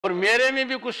और मेरे में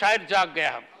भी कुछ शायद जाग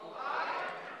गया।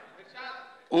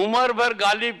 उम्र भर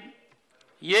गालिब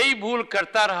यही भूल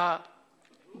करता रहा,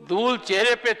 धूल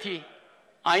चेहरे पे थी,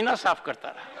 आईना साफ करता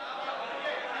रहा।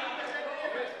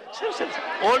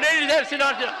 ऑलरेडी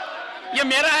ये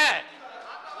मेरा है,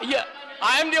 ये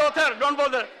I am the author, don't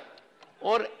bother.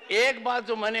 और एक बात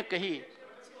जो मैंने कही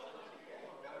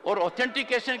और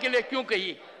ऑथेंटिकेशन के लिए क्यों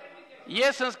कही,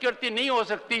 ये संस्कृति नहीं हो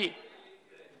सकती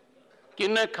कि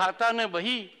न खाता न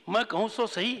बही, मैं कहूं सो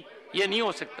सही, ये नहीं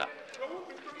हो सकता।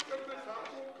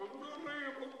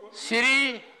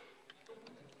 श्री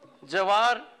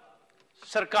जवाहर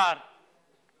सरकार।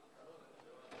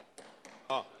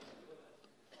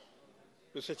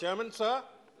 Mr. Chairman, sir,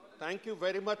 thank you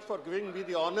very much for giving me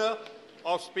the honor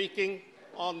of speaking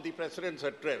on the President's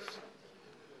address.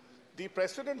 The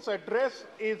President's address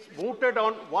is mooted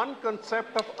on one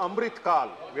concept of Amrit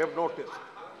Kal, we have noticed.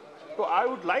 So I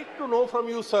would like to know from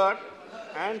you, sir,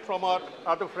 and from our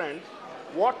other friends,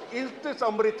 what is this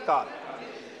Amrit Kal?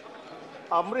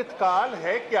 Amrit Kal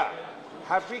hai kya?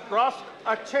 Have we crossed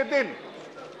Achhe Din?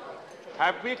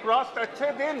 Have we crossed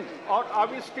Achhe Din? Or are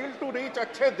we still to reach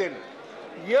Achhe Din?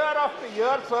 Year after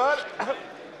year, sir,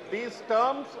 these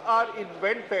terms are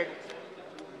invented.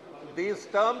 These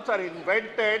terms are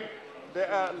invented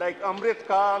like Amrit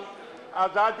Kal,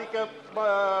 Azadi Ke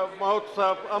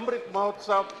Mahotsav, Amrit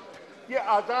Mahotsav. ये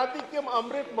आज़ादी के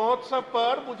अमृत महोत्सव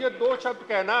पर मुझे दो शब्द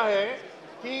कहना है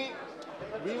कि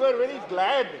we were very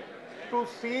glad to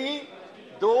see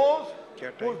those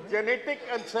whose genetic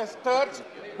ancestors,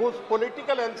 whose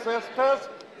political ancestors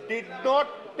did not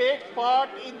take part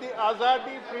in the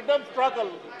Azadi freedom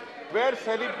struggle, were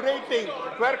celebrating,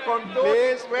 were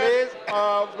condoning,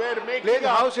 were making... Please,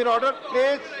 House in order,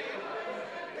 please.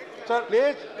 Sir,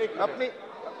 please,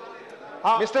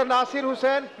 Mr. Nasir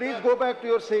Hussain, please go back to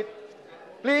your seat.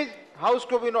 Please, House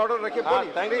to be in order.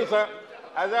 Thank you, sir.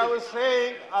 As I was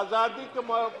saying, Azadi Ka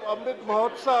Amrit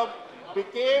Mahotsav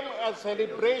became a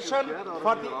celebration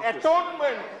for the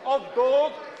atonement of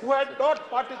those who had not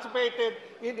participated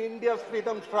in India's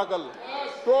freedom struggle.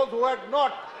 Those who had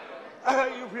not.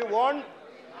 If you want,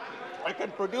 I can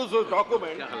produce those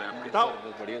documents. Now,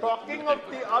 talking of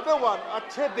the other one,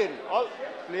 Achhe Din.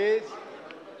 Please.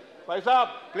 भाई साहब,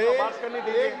 please,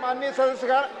 एक माननीय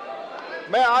सदस्यगण,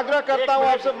 मैं आग्रह करता हूं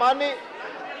आपसे, माननीय,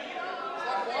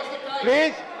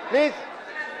 प्लीज,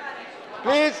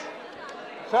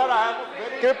 सर,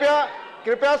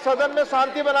 कृपया सदन में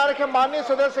शांति बना रखें। माननीय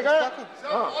सदस्यगण,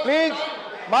 प्लीज,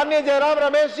 माननीय जयराम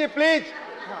रमेश जी, प्लीज,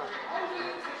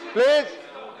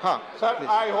 हाँ, sir,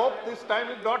 I hope this time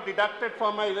is not deducted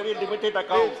from my very limited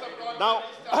account. Now,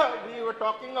 we were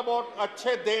talking about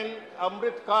Achhe Din,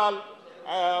 Amrit Kal.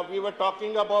 We were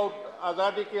talking about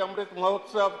Azadi Ki Amrit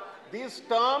Mahotsav. These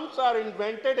terms are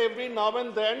invented every now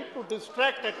and then to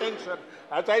distract attention.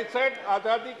 As I said,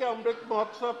 Azadi Ki Amrit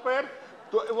Mahotsav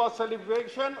was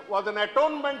celebration, was an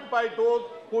atonement by those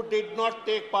who did not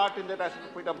take part in the national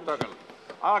freedom struggle.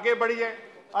 Aage badhiye,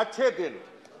 Achhe Din.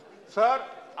 Sir,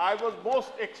 I was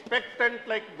most expectant,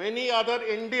 like many other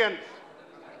Indians,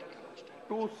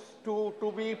 to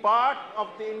be part of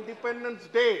the Independence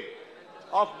Day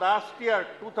of last year,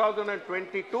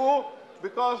 2022,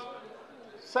 because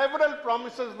several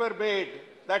promises were made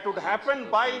that would happen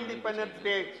by Independence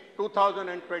Day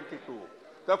 2022.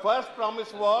 The first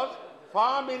promise was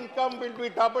farm income will be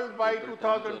doubled by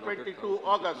 2022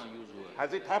 August.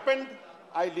 Has it happened?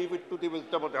 I leave it to the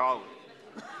wisdom of the House.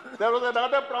 There was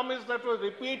another promise that was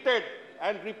repeated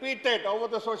and repeated over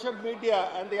the social media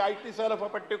and the IT cell of a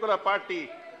particular party,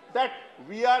 that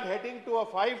we are heading to a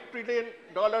 $5 trillion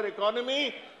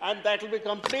economy and that will be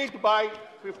complete by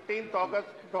 15th August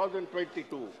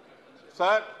 2022.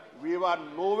 Sir, we were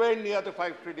nowhere near the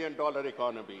 $5 trillion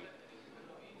economy.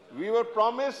 We were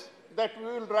promised that we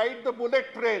will ride the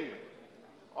bullet train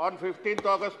on 15th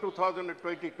August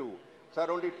 2022. Sir,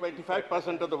 only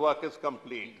 25% of the work is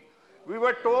complete. We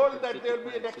were told that there will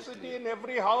be electricity in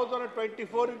every house on a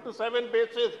 24/7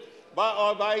 basis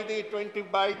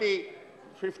by the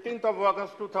 15th of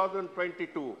August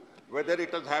 2022. Whether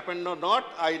it has happened or not,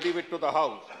 I leave it to the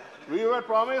House. We were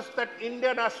promised that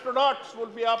Indian astronauts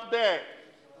will be up there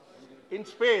in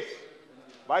space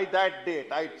by that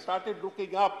date. I started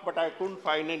looking up, but I couldn't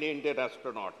find any Indian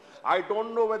astronaut. I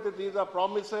don't know whether these are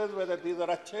promises, whether these are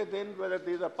Achhe Din, whether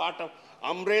these are part of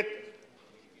Amrit.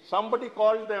 Somebody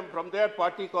called them, from their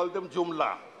party, called them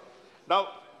Jumla. Now,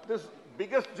 this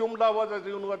biggest Jumla was, as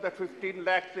you know, that 15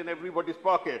 lakhs in everybody's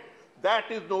pocket.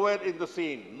 That is nowhere in the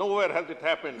scene. Nowhere has it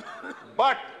happened.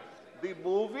 But the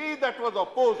movie that was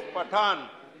opposed, Pathan,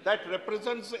 that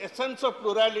represents the essence of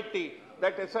plurality,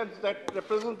 that essence that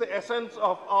represents the essence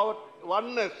of our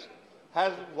oneness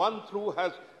has won through,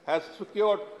 has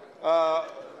secured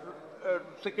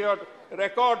secured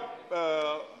record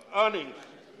earnings.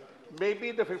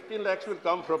 Maybe the 15 lakhs will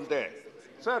come from there.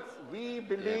 Sir, we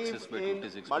believe in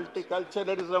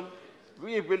multiculturalism.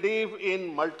 We believe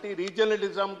in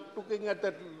multi-regionalism, looking at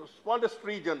the smallest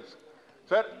regions.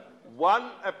 Sir,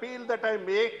 one appeal that I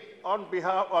make on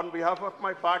behalf of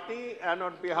my party and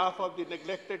on behalf of the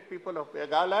neglected people of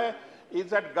Meghalaya is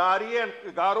that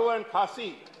Garo and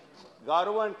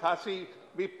Khasi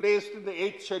be placed in the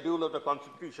 8th schedule of the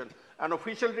Constitution. An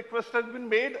official request has been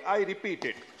made. I repeat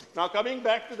it. Now, coming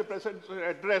back to the President's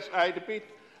address, I repeat,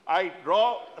 I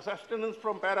draw sustenance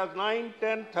from paras 9,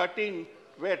 10, 13,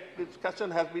 where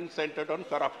discussion has been centered on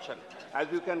corruption. As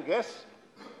you can guess,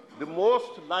 the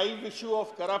most live issue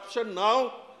of corruption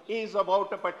now is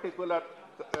about a particular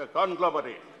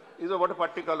conglomerate.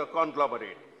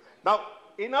 Now,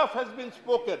 enough has been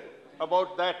spoken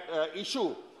about that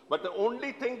issue, but the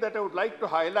only thing that I would like to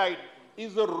highlight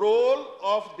is the role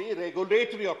of the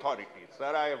regulatory authorities.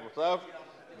 Sir, I have observed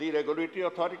the regulatory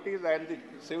authorities and the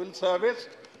civil service.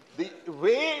 The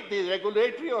way the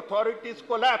regulatory authorities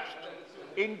collapsed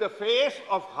in the face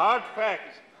of hard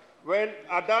facts when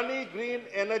Adani Green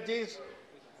Energy's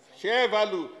share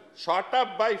value shot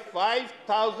up by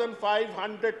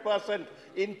 5,500%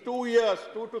 in 2 years,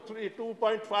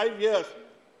 2.5 years.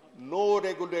 No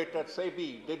regulator,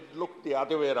 SEBI, did look the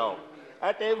other way around.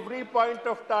 At every point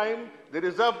of time, the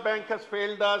Reserve Bank has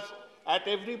failed us. At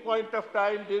every point of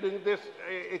time during this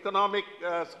economic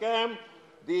scam,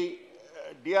 the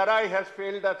DRI has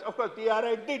failed us. Of course,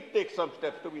 DRI did take some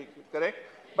steps, to be correct,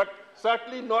 but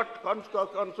certainly not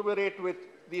consummate with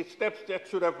the steps that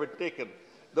should have been taken.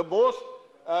 The most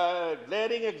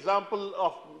glaring example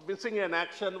of missing in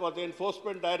action was the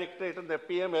Enforcement Directorate and the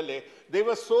PMLA. They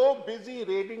were so busy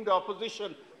raiding the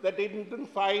opposition that they didn't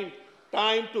find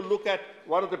time to look at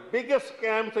one of the biggest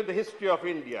scams in the history of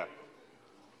India.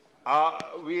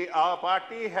 Our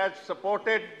party has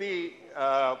supported the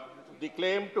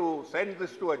claim to send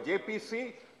this to a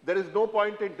JPC. There is no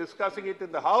point in discussing it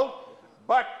in the House,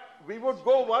 but we would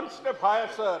go one step higher,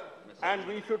 sir, and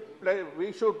we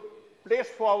should place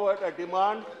forward a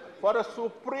demand for a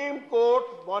Supreme Court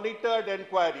monitored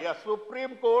inquiry. A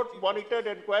Supreme Court monitored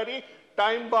inquiry,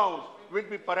 time-bound, will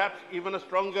be perhaps even a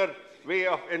stronger way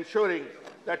of ensuring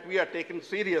that we are taken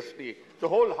seriously. The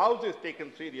whole House is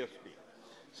taken seriously.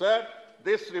 Sir,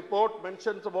 this report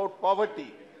mentions about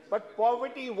poverty. But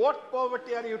poverty, what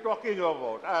poverty are you talking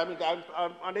about? I mean,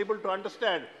 I'm unable to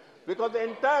understand. Because the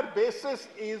entire basis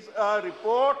is a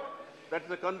report, that's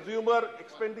the Consumer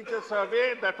Expenditure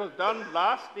Survey that was done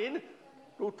last in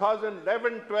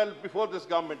 2011-12, before this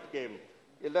government came,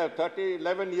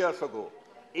 11 years ago.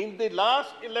 In the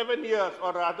last 11 years,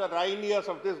 or rather 9 years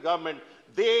of this government,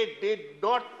 they did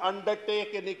not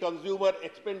undertake any consumer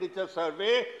expenditure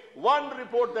survey. One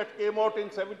report that came out in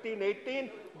 17-18,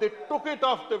 they took it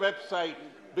off the website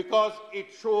because it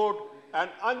showed an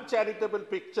uncharitable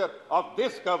picture of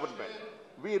this government.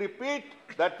 We repeat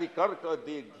that the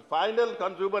final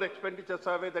consumer expenditure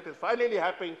survey that is finally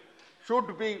happening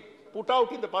should be put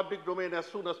out in the public domain as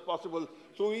soon as possible,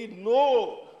 so we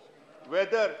know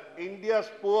whether India's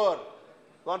poor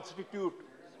constitute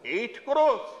 8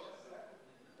 crores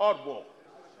or more.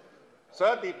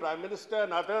 Sir, the Prime Minister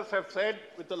and others have said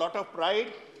with a lot of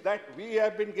pride that we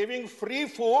have been giving free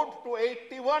food to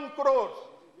 81 crores.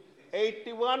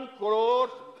 81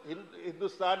 crores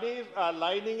Hindustanis are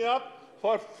lining up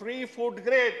for free food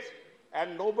grades,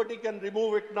 and nobody can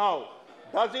remove it now.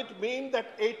 Does it mean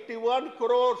that 81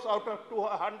 crores out of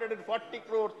 240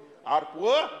 crores are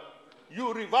poor?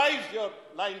 You revise your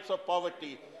lines of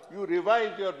poverty. You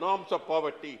revise your norms of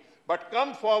poverty. But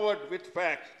come forward with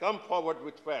facts. Come forward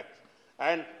with facts.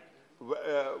 And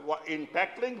in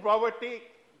tackling poverty,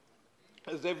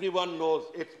 as everyone knows,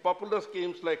 it's popular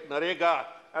schemes like Narega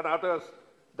and others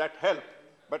that help.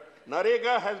 But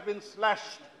Narega has been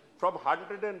slashed from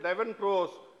 111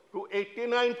 crores to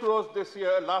 89 crores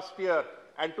last year,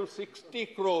 and to 60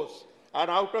 crores. And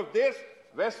out of this,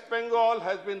 West Bengal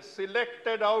has been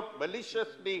selected out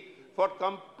maliciously for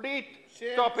complete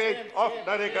stoppage of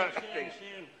Narega.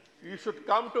 You should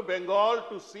come to Bengal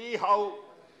to see how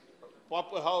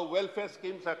welfare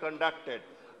schemes are conducted.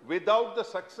 Without the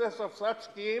success of such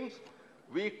schemes,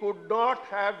 we could not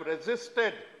have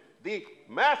resisted the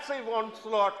massive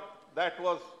onslaught that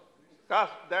was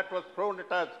thrown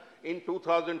at us in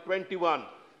 2021.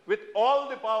 With all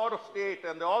the power of state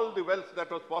and all the wealth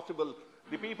that was possible,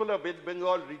 the people of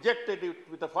Bengal rejected it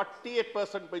with a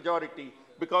 48% majority.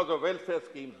 because of welfare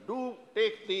schemes. Do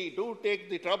take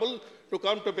the trouble to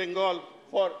come to Bengal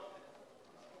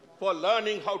for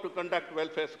learning how to conduct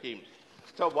welfare schemes.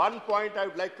 So one point I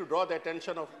would like to draw the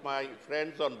attention of my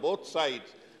friends on both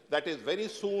sides, that is very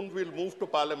soon we'll move to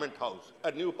Parliament House,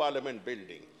 a new Parliament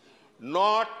building.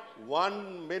 Not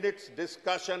 1 minute's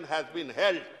discussion has been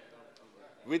held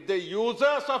with the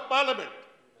users of Parliament.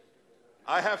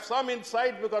 I have some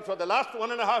insight because for the last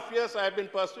 1.5 years I have been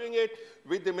pursuing it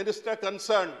with the minister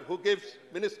concerned who gives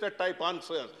minister-type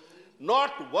answers.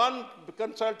 Not one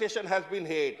consultation has been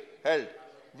held.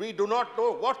 We do not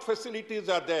know what facilities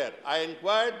are there. I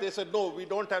inquired, they said, no, we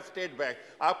don't have State Bank.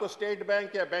 Aapko State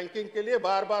Bank ya banking ke liye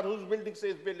baar-baar whose building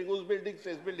says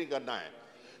building karna hai.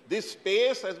 This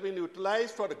space has been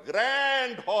utilized for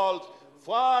grand halls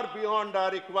far beyond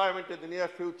our requirement in the near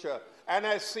future. And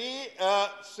I see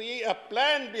a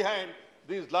plan behind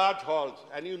these large halls.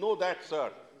 And you know that, sir.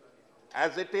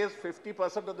 As it is,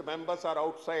 50% of the members are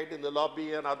outside in the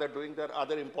lobby and doing their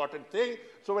other important thing.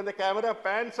 So when the camera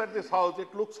pans at this house,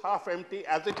 it looks half empty,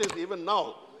 as it is even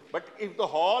now. But if the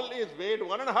hall is made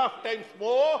 1.5 times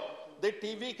more, the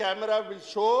TV camera will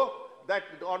show that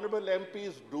the honorable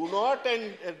MPs do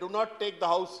not take the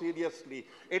house seriously.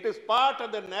 It is part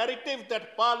of the narrative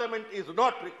that Parliament is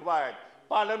not required.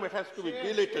 Parliament has to be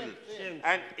belittled.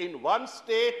 And in one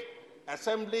state,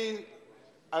 assembly,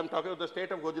 I'm talking of the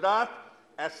state of Gujarat,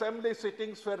 assembly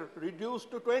sittings were reduced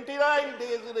to 29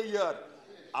 days in a year.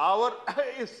 Our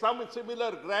is some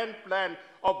similar grand plan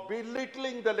of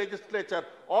belittling the legislature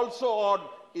also on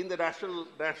in the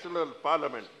national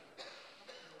parliament.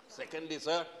 Secondly,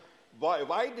 sir,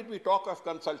 why did we talk of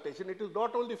consultation? It is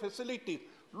not only facilities.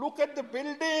 Look at the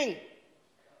building.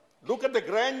 Look at the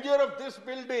grandeur of this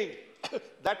building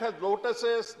that has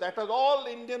lotuses, that has all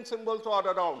Indian symbols all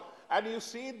around. And you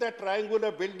see that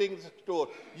triangular buildings store.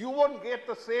 You won't get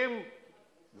the same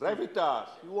gravitas.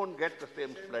 You won't get the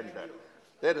same splendor.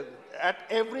 There is, at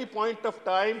every point of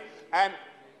time, an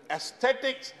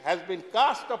aesthetics has been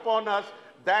cast upon us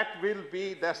that will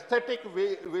be, the aesthetic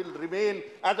will remain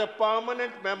as a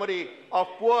permanent memory of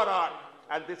poor art.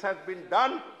 And this has been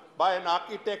done by an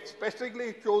architect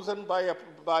specifically chosen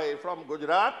from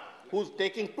Gujarat, who's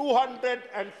taking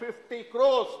 250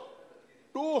 crores.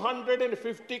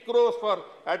 250 crores for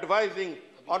advising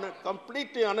on a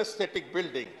completely unaesthetic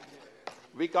building.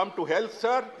 We come to health,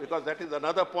 sir, because that is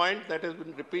another point that has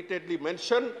been repeatedly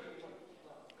mentioned.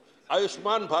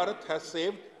 Ayushman Bharat has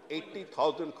saved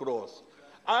 80,000 crores.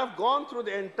 I have gone through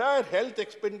the entire health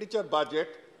expenditure budget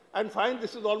and find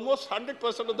this is almost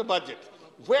 100% of the budget.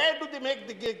 Where do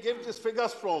they give these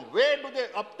figures from? Where do they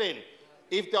obtain?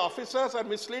 If the officers are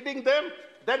misleading them,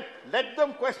 then let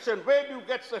them question, where do you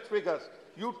get such figures?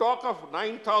 You talk of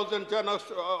 9,000 kendras.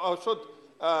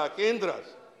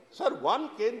 Sir, one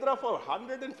kendra for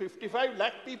 155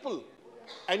 lakh people.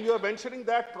 And you are mentioning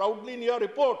that proudly in your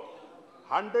report.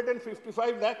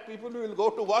 155 lakh people will go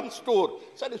to one store.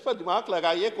 Sir, is par dimag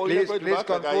lagaiye, koi na koi dimag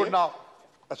conclude now.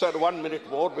 Sir, 1 minute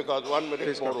more, because 1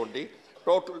 minute more only.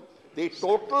 The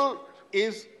total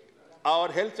is, our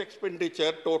health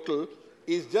expenditure total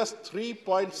is just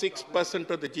 3.6%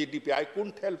 of the GDP. I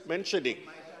couldn't help mentioning.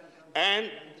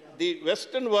 And the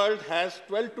Western world has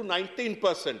 12 to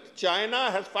 19%.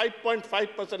 China has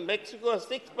 5.5%. Mexico has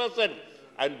 6%.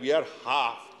 And we are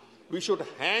half. We should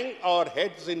hang our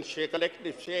heads in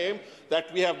collective shame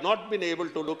that we have not been able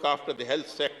to look after the health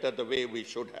sector the way we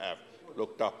should have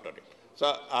looked after it.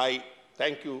 So I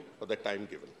thank you for the time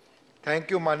given.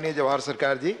 Thank you, Manya Jawhar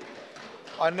Sircar ji.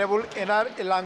 Honorable NR